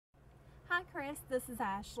Chris, this is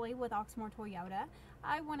Ashley with Oxmoor Toyota.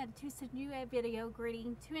 I wanted to send you a video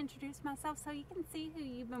greeting to introduce myself so you can see who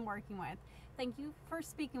you've been working with. Thank you for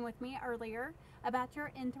speaking with me earlier about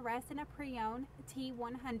your interest in a pre-owned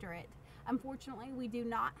T-100. Unfortunately, we do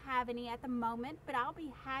not have any at the moment, but I'll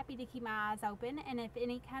be happy to keep my eyes open, and if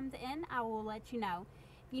any comes in, I will let you know.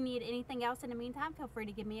 If you need anything else in the meantime, feel free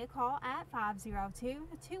to give me a call at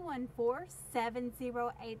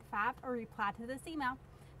 502-214-7085 or reply to this email.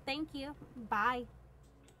 Thank you. Bye.